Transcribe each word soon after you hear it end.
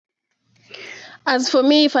As for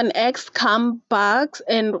me, if an ex comes back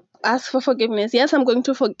and asks for forgiveness, yes, I'm going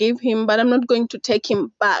to forgive him, but I'm not going to take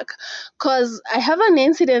him back. Because I have an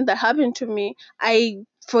incident that happened to me. I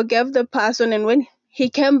forgave the person, and when he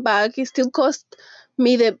came back, he still caused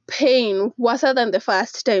me the pain worse than the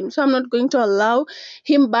first time. So I'm not going to allow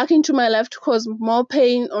him back into my life to cause more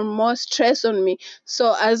pain or more stress on me.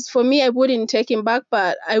 So as for me, I wouldn't take him back,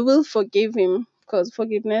 but I will forgive him because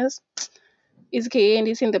forgiveness is gay and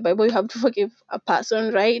it's in the Bible. You have to forgive a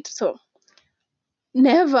person, right? So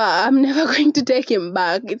never, I'm never going to take him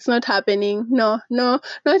back. It's not happening. No, no,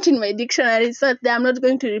 not in my dictionary. It's not there. I'm not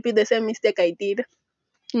going to repeat the same mistake I did.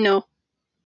 No.